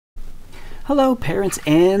Hello parents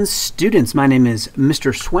and students, my name is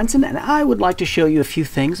Mr. Swenson and I would like to show you a few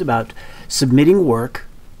things about submitting work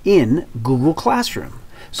in Google Classroom.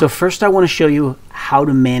 So first I want to show you how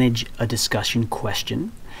to manage a discussion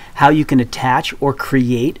question, how you can attach or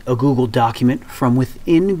create a Google document from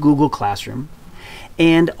within Google Classroom,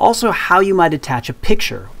 and also how you might attach a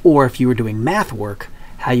picture, or if you were doing math work,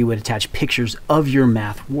 how you would attach pictures of your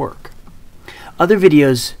math work. Other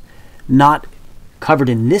videos not covered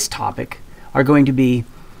in this topic are going to be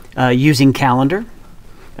using Calendar,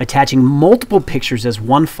 attaching multiple pictures as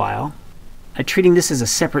one file, treating this as a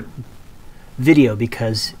separate video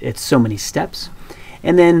because it's so many steps,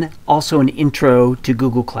 and then also an intro to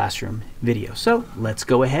Google Classroom video. So let's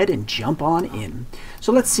go ahead and jump on in.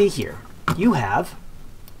 So let's see here. You have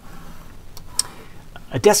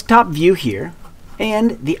a desktop view here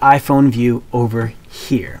and the iPhone view over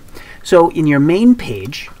here. So in your main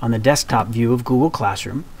page on the desktop view of Google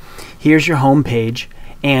Classroom, here's your home page,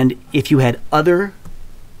 and if you had other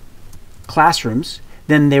classrooms,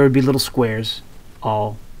 then there would be little squares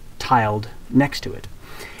all tiled next to it.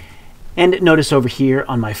 And notice over here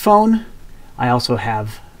on my phone, I also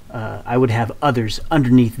have I would have others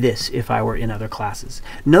underneath this if I were in other classes.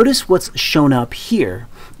 Notice what's shown up here.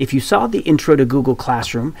 If you saw the intro to Google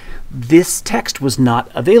Classroom, this text was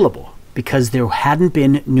not available because there hadn't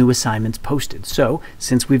been new assignments posted. So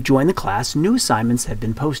since we've joined the class, new assignments have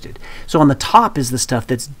been posted. So on the top is the stuff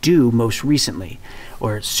that's due most recently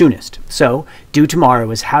or soonest. So due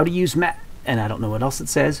tomorrow is how to use math, and I don't know what else it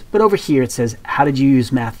says, but over here it says how did you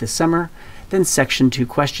use math this summer, then section 2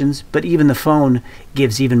 questions, but even the phone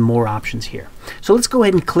gives even more options here. So let's go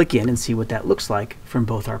ahead and click in and see what that looks like from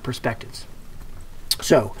both our perspectives.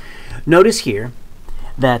 So notice here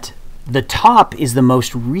that the top is the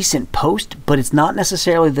most recent post, but it's not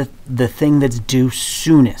necessarily the thing that's due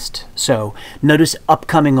soonest. So notice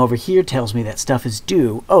upcoming over here tells me that stuff is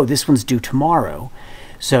due. Oh, this one's due tomorrow.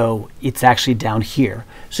 So it's actually down here.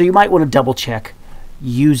 So you might want to double check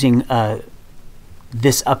using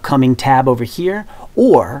this upcoming tab over here,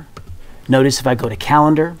 or notice if I go to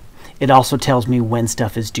calendar, it also tells me when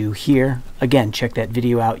stuff is due here. Again, check that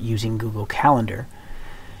video out using Google Calendar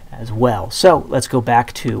as well. So let's go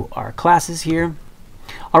back to our classes here.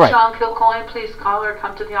 All right. Sean Kilcoyne, please call or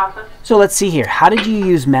come to the office. So let's see here. How did you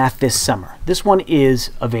use math this summer? This one is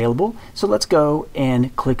available. So let's go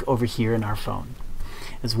and click over here in our phone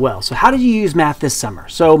as well. So how did you use math this summer?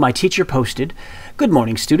 So my teacher posted, "Good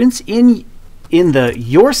morning, students. In the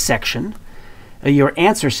your section, your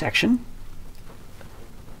answer section,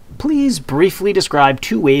 please briefly describe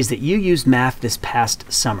 2 ways that you used math this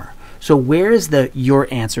past summer." So where is the your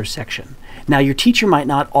answer section? Now your teacher might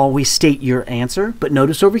not always state your answer, but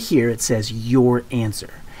notice over here it says your answer.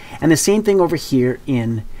 And the same thing over here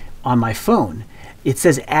on my phone. It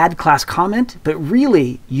says add class comment, but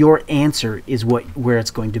really your answer is where it's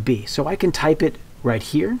going to be. So I can type it right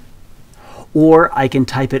here, or I can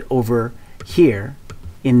type it over here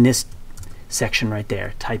in this section right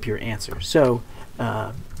there. Type your answer. So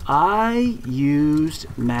I used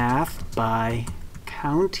math by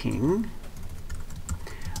counting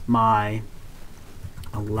my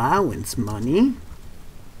allowance money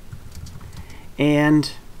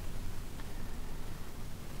and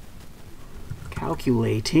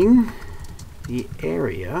calculating the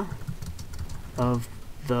area of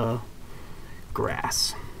the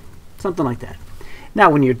grass. Something like that. Now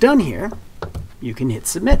when you're done here, you can hit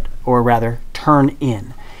submit, or rather turn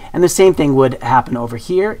in. And the same thing would happen over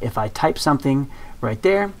here if I type something right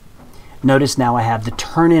there. Notice now I have the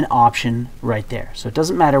turn in option right there. So it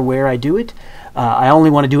doesn't matter where I do it. I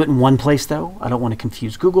only want to do it in one place though. I don't want to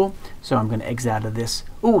confuse Google. So I'm going to exit out of this.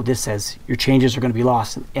 Ooh, this says your changes are going to be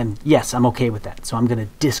lost. And yes, I'm okay with that. So I'm going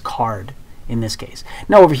to discard in this case.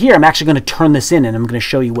 Now over here, I'm actually going to turn this in and I'm going to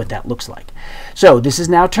show you what that looks like. So this is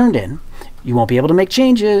now turned in. You won't be able to make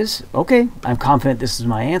changes. Okay, I'm confident this is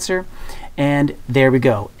my answer. And there we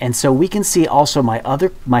go. And so we can see also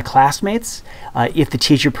my classmates. If the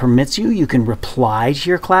teacher permits you, you can reply to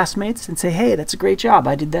your classmates and say, hey, that's a great job.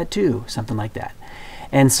 I did that too. Something like that.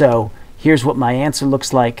 And so here's what my answer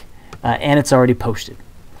looks like. And it's already posted.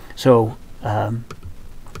 So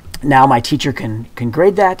now my teacher can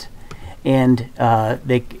grade that, and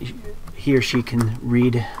he or she can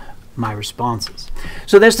read my responses.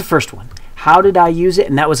 So there's the first one. How did I use it?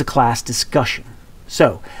 And that was a class discussion.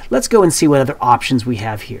 So let's go and see what other options we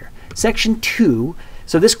have here. Section 2,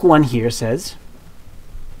 so this one here says,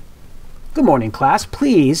 "Good morning, class.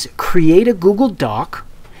 Please create a Google Doc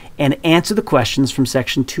and answer the questions from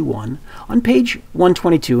section 2.1 on page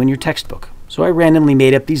 122 in your textbook." So I randomly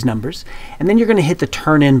made up these numbers, and then you're going to hit the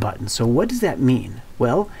turn in button. So what does that mean?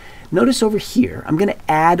 Well, notice over here, I'm going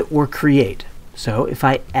to add or create. So if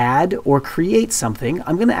I add or create something,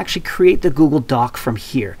 I'm going to actually create the Google Doc from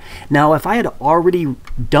here. Now, if I had already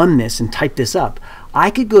done this and typed this up, I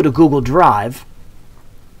could go to Google Drive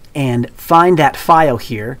and find that file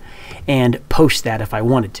here and post that if I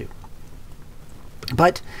wanted to.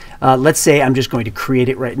 But let's say I'm just going to create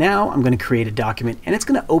it right now. I'm going to create a document, and it's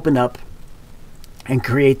going to open up and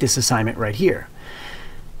create this assignment right here.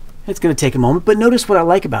 It's going to take a moment, but notice what I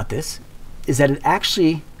like about this is that it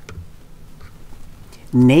actually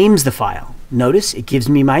names the file. Notice it gives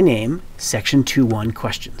me my name, section 2.1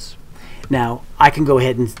 questions. Now, I can go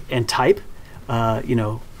ahead and type,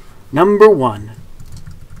 number 1.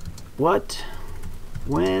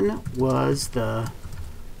 When was the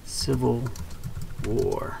Civil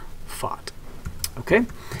War fought? Okay,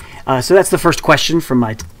 so that's the first question from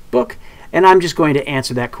my book, and I'm just going to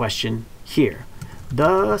answer that question here.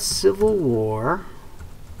 The Civil War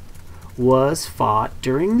was fought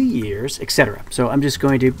during the years, etc. So I'm just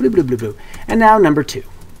going to blue, blue, blue, blue. And now number 2.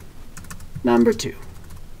 Number 2.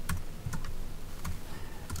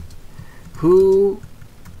 Who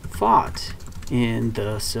fought in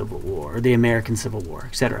the Civil War, the American Civil War,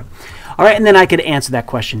 etc. All right, and then I could answer that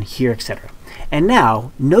question here, etc. And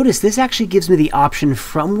now, notice this actually gives me the option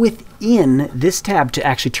from within this tab to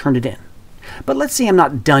actually turn it in. But let's say I'm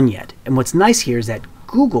not done yet. And what's nice here is that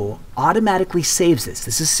Google automatically saves this.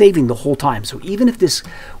 This is saving the whole time. So even if this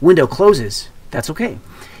window closes, that's okay.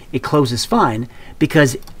 It closes fine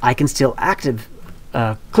because I can still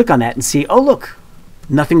click on that and see, oh, look,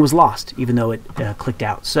 nothing was lost, even though it clicked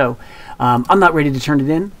out. So I'm not ready to turn it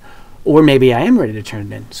in, or maybe I am ready to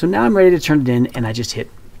turn it in. So now I'm ready to turn it in, and I just hit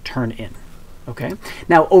turn in. Okay.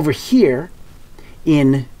 Now over here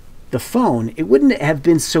in the phone, it wouldn't have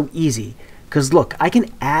been so easy because look, I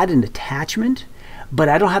can add an attachment, but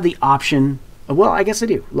I don't have the option. Well, I guess I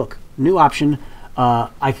do. Look, new option.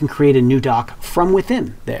 I can create a new doc from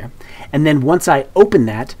within there. And then once I open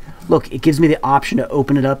that, look, it gives me the option to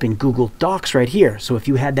open it up in Google Docs right here. So if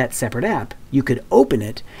you had that separate app, you could open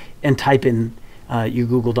it and type in your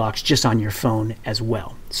Google Docs just on your phone as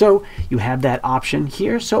well. So you have that option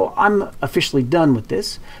here. So I'm officially done with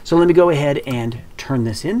this. So let me go ahead and turn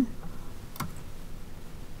this in.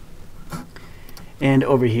 And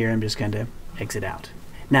over here, I'm just going to exit out.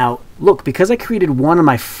 Now, look, because I created one on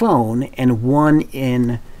my phone and one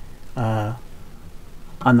in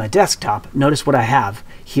on my desktop, notice what I have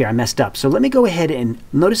here. I messed up. So let me go ahead and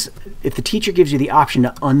notice if the teacher gives you the option to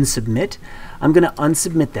unsubmit, I'm going to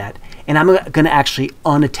unsubmit that, and I'm going to actually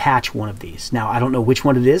unattach one of these. Now, I don't know which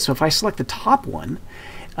one it is, so if I select the top one,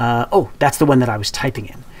 oh, that's the one that I was typing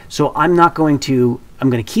in. So I'm going to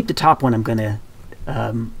keep the top one. I'm going to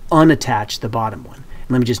unattach the bottom one.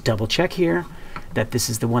 And let me just double check here that this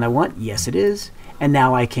is the one I want. Yes, it is. And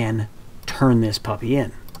now I can turn this puppy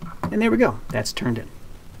in. And there we go. That's turned in.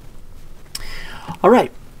 All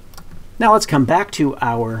right. Now let's come back to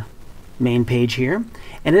our main page here.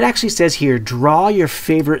 And it actually says here, draw your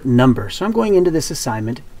favorite number. So I'm going into this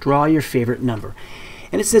assignment, draw your favorite number.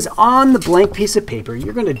 And it says on the blank piece of paper,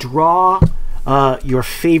 you're going to draw your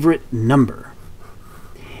favorite number.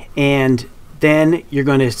 And then you're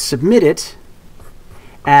going to submit it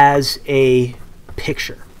as a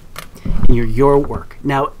picture in your work.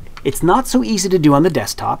 Now, it's not so easy to do on the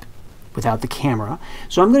desktop without the camera,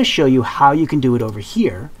 so I'm going to show you how you can do it over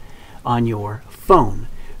here on your phone.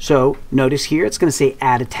 So notice here it's going to say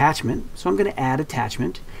add attachment, so I'm going to add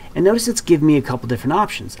attachment, and notice it's giving me a couple different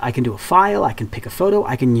options. I can do a file, I can pick a photo,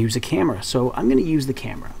 I can use a camera. So I'm going to use the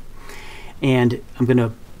camera, and I'm going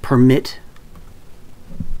to permit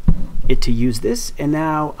it to use this, and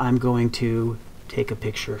now I'm going to take a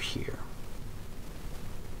picture here.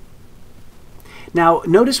 Now,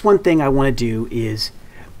 notice one thing I want to do is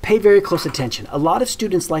pay very close attention. A lot of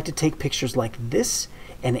students like to take pictures like this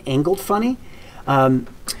and angled funny, and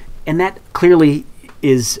that clearly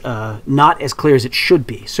is not as clear as it should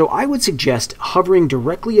be. So I would suggest hovering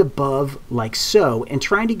directly above like so and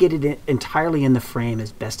trying to get it entirely in the frame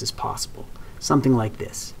as best as possible. Something like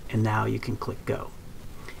this. And now you can click go.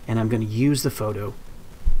 And I'm going to use the photo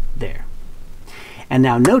there. And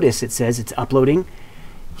now notice it says it's uploading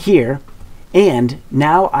here. And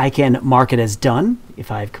now I can mark it as done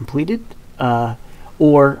if I've completed,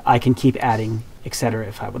 or I can keep adding, etc.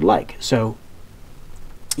 if I would like. So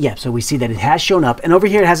yeah, so we see that it has shown up, and over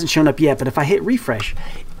here it hasn't shown up yet, but if I hit refresh,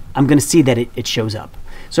 I'm going to see that it shows up.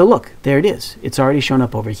 So look, there it is. It's already shown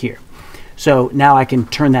up over here. So now I can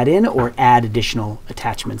turn that in or add additional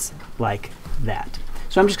attachments like that.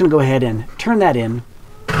 So I'm just going to go ahead and turn that in,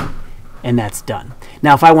 and that's done.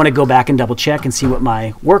 Now if I want to go back and double check and see what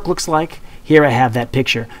my work looks like, Here I have that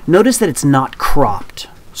picture. Notice that it's not cropped.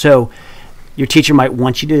 So your teacher might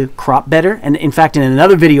want you to crop better. And in fact, in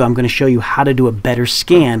another video, I'm going to show you how to do a better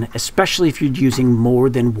scan, especially if you're using more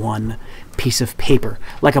than one piece of paper,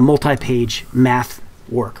 like a multi-page math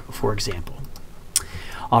work, for example.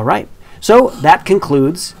 All right, so that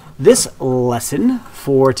concludes this lesson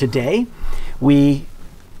for today. We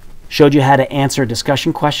showed you how to answer a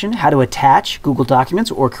discussion question, how to attach Google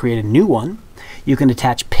Documents or create a new one. You can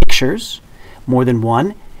attach pictures, more than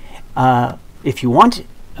one. If you want,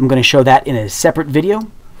 I'm going to show that in a separate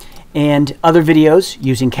video, and other videos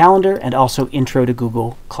using Calendar and also Intro to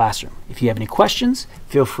Google Classroom. If you have any questions,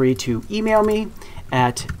 feel free to email me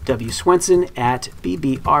at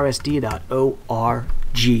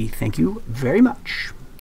wswenson@bbrsd.org. Thank you very much.